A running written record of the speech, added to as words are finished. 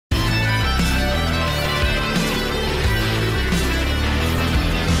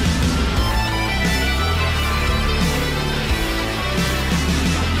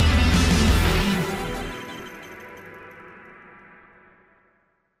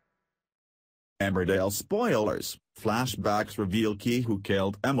Emmerdale spoilers, flashbacks reveal key who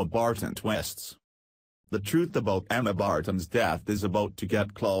killed Emma Barton twists. The truth about Emma Barton's death is about to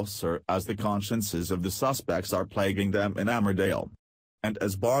get closer as the consciences of the suspects are plaguing them in Emmerdale. And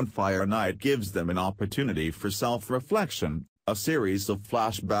as bonfire night gives them an opportunity for self-reflection, a series of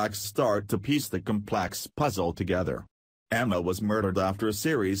flashbacks start to piece the complex puzzle together. Emma was murdered after a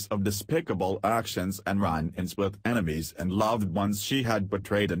series of despicable actions and run-ins with enemies and loved ones she had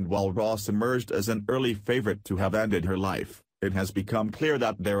betrayed, and while Ross emerged as an early favorite to have ended her life, it has become clear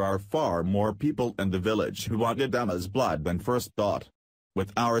that there are far more people in the village who wanted Emma's blood than first thought.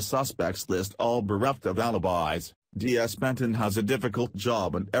 With our suspects list all bereft of alibis, D.S. Benton has a difficult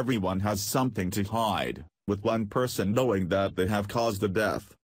job and everyone has something to hide, with one person knowing that they have caused the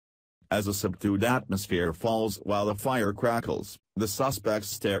death. As a subdued atmosphere falls while a fire crackles, the suspects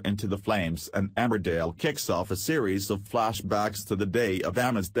stare into the flames and Emmerdale kicks off a series of flashbacks to the day of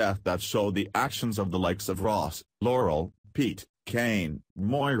Emma's death that show the actions of the likes of Ross, Laurel, Pete, Kane,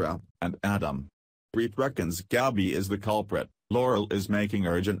 Moira, and Adam. Pete reckons Gabby is the culprit, Laurel is making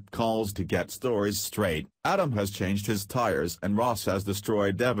urgent calls to get stories straight, Adam has changed his tires and Ross has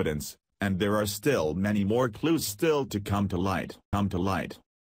destroyed evidence, and there are still many more clues still to come to light.